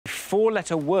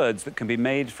four-letter words that can be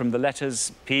made from the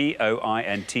letters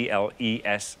P.O.I.N.T.L.E.S.S,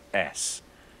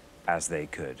 as they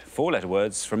could. Four-letter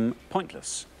words from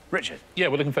Pointless. Richard? Yeah,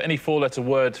 we're looking for any four-letter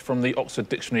word from the Oxford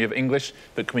Dictionary of English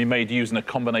that can be made using a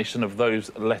combination of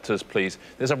those letters, please.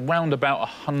 There's around about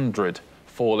 100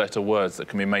 four-letter words that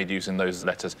can be made using those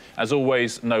letters. As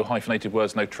always, no hyphenated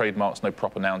words, no trademarks, no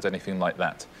proper nouns, anything like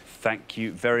that. Thank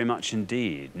you very much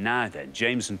indeed. Now then,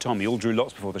 James and Tom, you all drew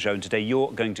lots before the show, and today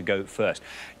you're going to go first.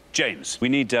 James, we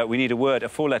need a word, a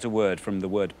four-letter word from the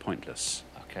word pointless.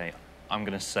 OK, I'm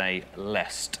going to say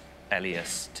L.E.S.S,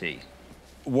 L-E-S-T.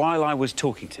 While I was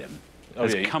talking to him,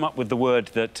 has come up with the word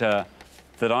that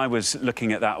that I was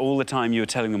looking at that all the time. You were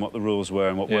telling them what the rules were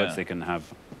and what words they can have.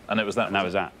 And it was that? And that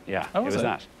was that, yeah. Oh, it was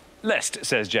that. Lest,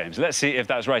 says James. Let's see if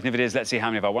that's right. And if it is, let's see how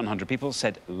many of our 100 people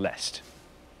said lest.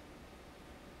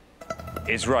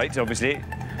 It's right, obviously.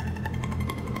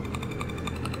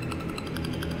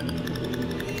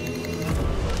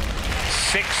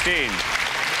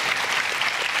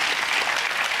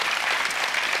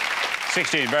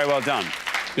 $16, very well done.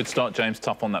 Good start, James.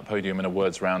 Tough on that podium in a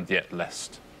words round, yet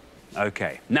lest.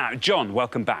 OK. Now, John,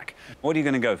 welcome back. What are you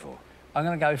going to go for? I'm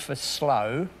going to go for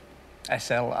slow,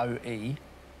 S-L-O-E.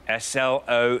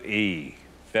 S-L-O-E.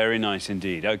 Very nice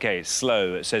indeed. OK,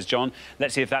 slow, says John.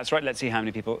 Let's see if that's right. Let's see how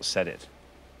many people said it.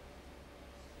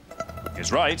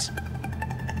 It's right.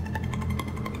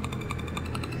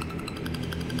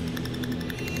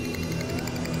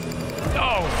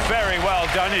 Oh, very well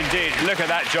done indeed. Look at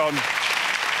that, John.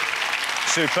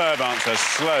 Superb answer.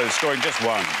 Slow, scoring just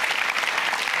one.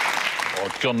 Oh,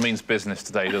 John means business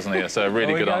today, doesn't he? It's a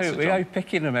really good answer, John. We go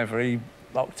picking them every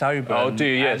October. Oh, do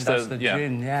you? Yes. That's the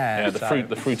gin, yeah. Yeah,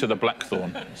 the fruit of the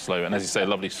blackthorn, slow. And as you say, a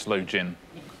lovely slow gin.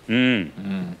 I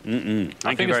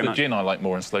think it's the gin I like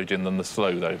more in slow gin than the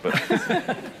slow, though. But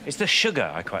it's the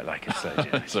sugar I quite like in slow gin.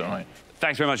 That's all right.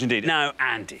 Thanks very much indeed. Now,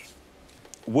 Andy.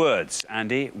 Words,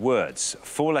 Andy, words.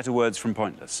 Four-letter words from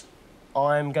Pointless.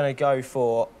 I'm going to go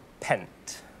for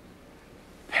P.O.I.N.T.L.E.S.S.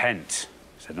 P.O.I.N.T.L.E.S.S.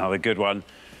 It's another good one.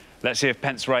 Let's see if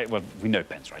P.O.I.N.T.'s right. Well, we know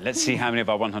P.O.I.N.T.'s right. Let's see how many of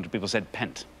our 100 people said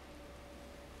P.O.I.N.T.L.E.S.S.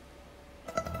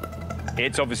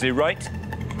 It's obviously right.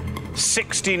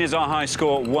 16 is our high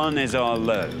score, 1 is our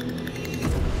low.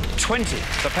 20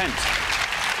 for P.O.I.N.T.L.E.S.S.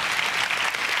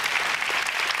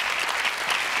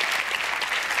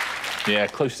 Yeah,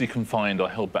 closely confined or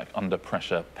held back under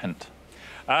pressure, P.O.I.N.T.L.E.S.S.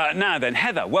 Now then,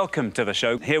 Heather, welcome to the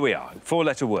show. Here we are,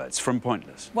 four-letter words from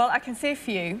Pointless. Well, I can see a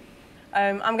few.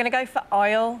 I'm going to go for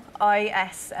I-S-L-E.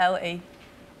 I-S-L-E.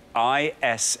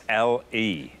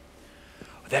 I-S-L-E.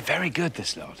 They're very good,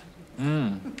 this lot.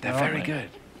 They're very good.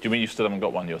 Do you mean you still haven't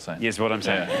got one, you're saying? Yes, what I'm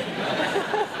saying.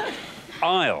 Yeah.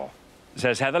 Isle,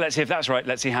 says Heather. Let's see if that's right.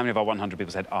 Let's see how many of our 100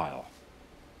 people said Isle.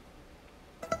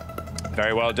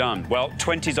 Very well done. Well,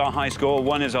 20's our high score,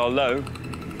 1 is our low.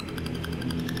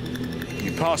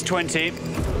 You passed 20.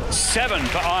 7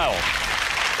 for Isle.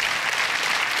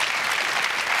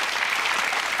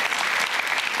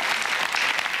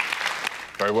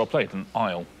 Very well played. An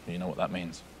Isle, you know what that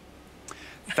means.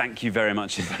 Thank you very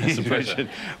much indeed, It's a pleasure. Richard.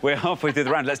 We're halfway through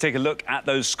the round. Let's take a look at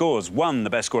those scores. 1, the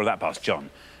best score of that pass, John.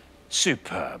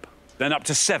 Superb. Then up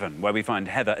to 7, where we find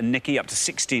Heather and Nikki. Up to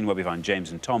 16, where we find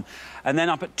James and Tom. And then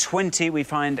up at 20, we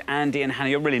find Andy and Hannah.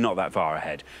 You're really not that far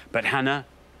ahead. But Hannah,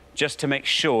 just to make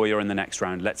sure you're in the next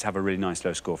round, let's have a really nice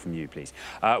low score from you, please.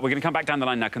 We're going to come back down the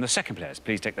line now. Can the second players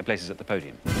please take their places at the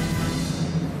podium?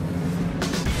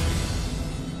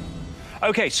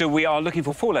 OK, so we are looking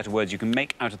for four-letter words you can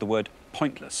make out of the word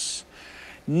pointless.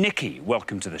 Nikki,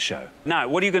 welcome to the show. Now,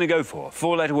 what are you going to go for?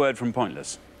 Four-letter word from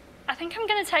Pointless. I think I'm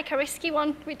going to take a risky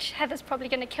one, which Heather's probably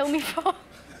going to kill me for.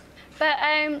 But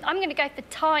I'm going to go for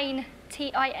T-I-N-E.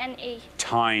 T-I-N-E.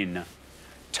 Tine,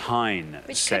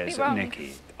 which says could be wrong.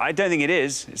 Nikki. I don't think it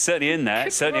is. It's certainly in there.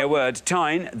 It's certainly a word.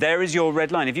 Tine, there is your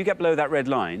red line. If you get below that red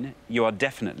line, you are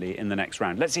definitely in the next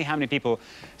round. Let's see how many people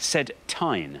said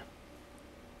Tine.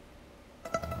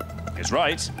 It's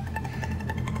right.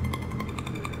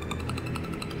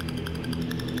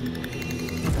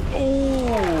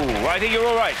 Oh, I think you're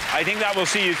all right. I think that will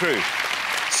see you through.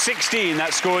 16,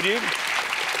 that scored you.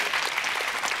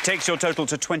 Takes your total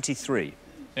to 23.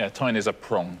 Yeah, tine is a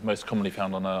prong, most commonly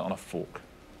found on a fork.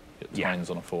 Tines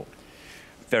on a fork.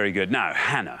 Very good. Now,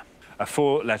 Hannah, a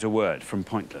four-letter word from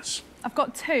Pointless. I've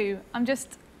got 2. I'm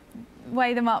just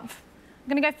weigh them up. I'm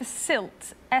going to go for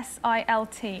silt.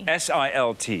 S-I-L-T.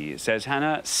 S-I-L-T, says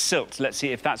Hannah. Silt. Let's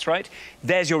see if that's right.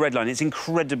 There's your red line. It's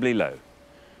incredibly low.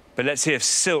 But let's see if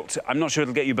silt... I'm not sure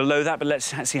it'll get you below that, but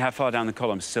let's see how far down the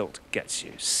column silt gets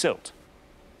you. Silt.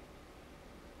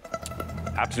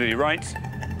 Absolutely right.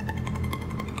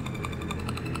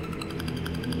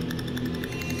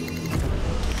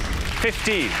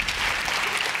 15.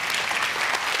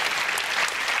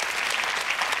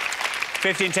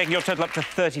 15, taking your total up to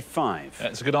 35.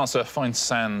 It's a good answer. Find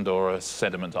sand or a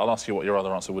sediment. I'll ask you what your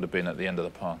other answer would have been at the end of the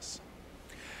pass.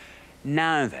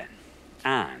 Now then,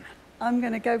 Anne. I'm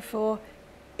going to go for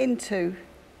into.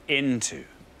 Into.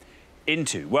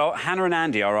 Well, Hannah and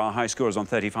Andy are our high scorers on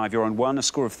 35. You're on 1. A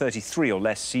score of 33 or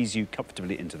less sees you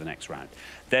comfortably into the next round.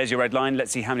 There's your red line.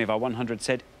 Let's see how many of our 100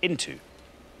 said into.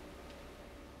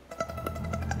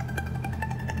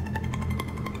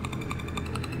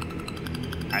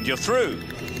 And you're through.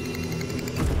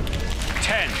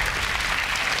 10.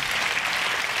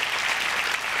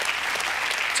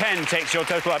 10 takes your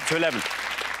total up to 11.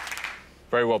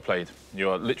 Very well played. You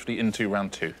are literally into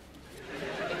round 2.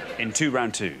 Into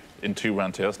round 2. Into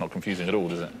round 2. That's not confusing at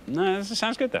all, is it? No, this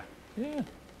sounds good, though. Yeah.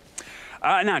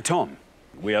 Now, Tom,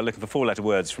 we are looking for 4-letter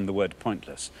words from the word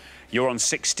pointless. You're on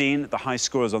 16. The high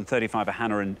scorers on 35 are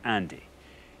Hannah and Andy.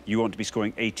 You want to be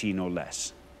scoring 18 or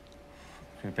less.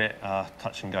 A bit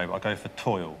touch and go, but I'll go for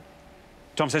toil.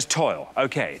 Tom says toil.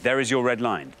 OK, there is your red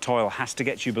line. Toil has to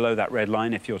get you below that red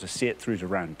line if you're to see it through to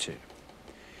round 2.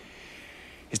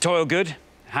 Is toil good?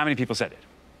 How many people said it?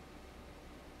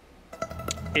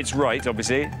 It's right,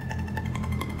 obviously.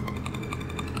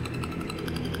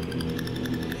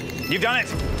 You've done it.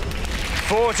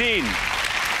 14.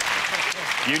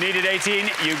 You needed 18,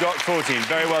 you got 14.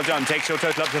 Very well done. Takes your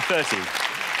total up to 30.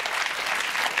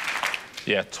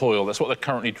 Yeah, toil. That's what they're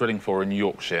currently drilling for in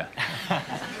Yorkshire.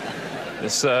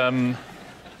 It's, do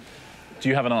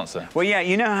you have an answer? Well, yeah,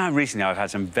 you know how recently I've had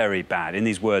some very bad in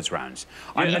these words rounds.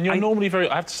 Yeah, and you're normally very,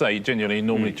 I have to say, genuinely,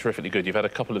 normally terrifically good. You've had a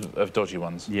couple of dodgy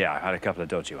ones. Yeah, I've had a couple of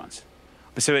dodgy ones.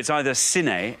 So it's either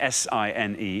sine,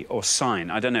 S-I-N-E, or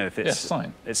sign. I don't know if it's... Yes,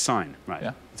 sign. It's sign, right.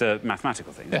 Yeah. It's a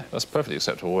mathematical thing. Yeah, that's a perfectly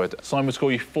acceptable word. Sign would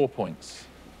score you 4 points.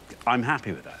 I'm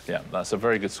happy with that. Yeah, that's a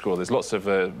very good score. There's lots of...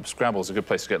 Scrabble's a good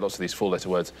place to get lots of these 4-letter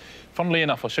words. Funnily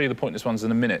enough, I'll show you the pointless ones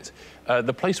in a minute.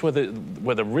 The place where the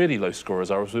really low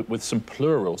scorers are is with some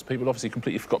plurals. People obviously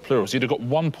completely forgot plurals. You'd have got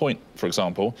 1 point, for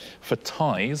example, for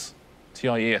ties.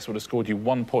 T-I-E-S would have scored you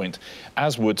 1 point,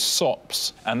 as would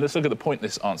sops. And let's look at the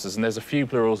pointless answers. And there's a few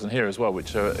plurals in here as well,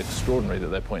 which are extraordinary that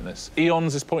they're pointless.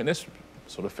 Eons is pointless.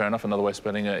 Sort of fair enough. Another way of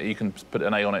spelling it. You can put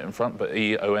an A on it in front, but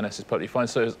E-O-N-S is perfectly fine.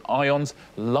 So is ions.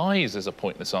 Lies is a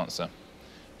pointless answer.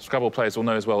 Scrabble players will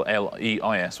know as well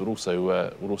L-E-I-S would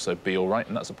also be all right,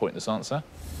 and that's a pointless answer.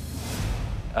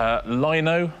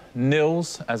 Lino,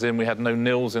 nils, as in we had no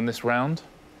nils in this round.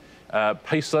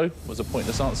 Peso was a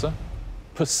pointless answer.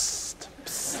 Pst.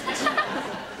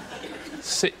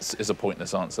 Sits is a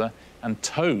pointless answer. And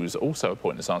toes, also a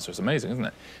pointless answer. It's amazing, isn't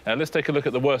it? Let's take a look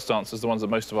at the worst answers, the ones that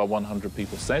most of our 100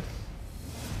 people said.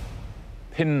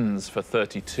 Pins for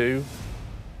 32.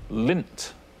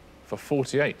 Lint for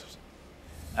 48.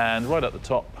 And right at the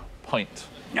top, pint.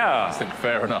 Yeah. I think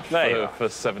fair enough for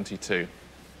 72.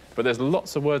 But there's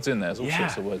lots of words in there. There's all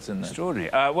sorts of words in there.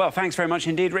 Extraordinary. Well, thanks very much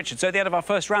indeed, Richard. So at the end of our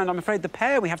first round, I'm afraid the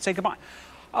pair, we have to say goodbye.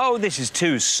 Oh, this is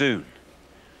too soon.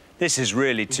 This is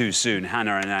really too soon,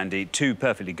 Hannah and Andy. 2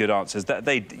 perfectly good answers.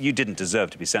 You didn't deserve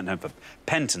to be sent home for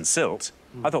P.O.I.N.T.L.E.S.S.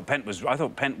 I thought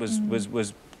P.O.I.N.T.L.E.S.S.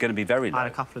 was going to be very low. I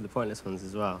had a couple of the pointless ones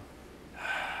as well.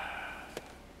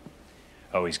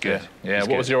 Oh, he's good. Yeah.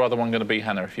 What was your other one going to be,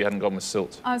 Hannah, if you hadn't gone with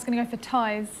silt? I was going to go for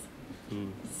ties.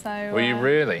 So. Were you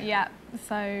really? Yeah.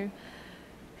 So,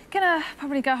 gonna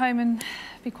probably go home and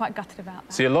be quite gutted about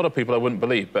that. See, a lot of people I wouldn't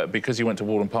believe, but because you went to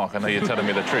Walden Park, I know you're telling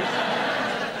me the truth.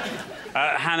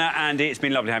 Hannah, Andy, it's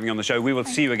been lovely having you on the show. We will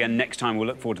see you again next time. We'll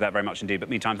look forward to that very much indeed. But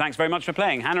meantime, thanks very much for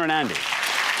playing, Hannah and Andy.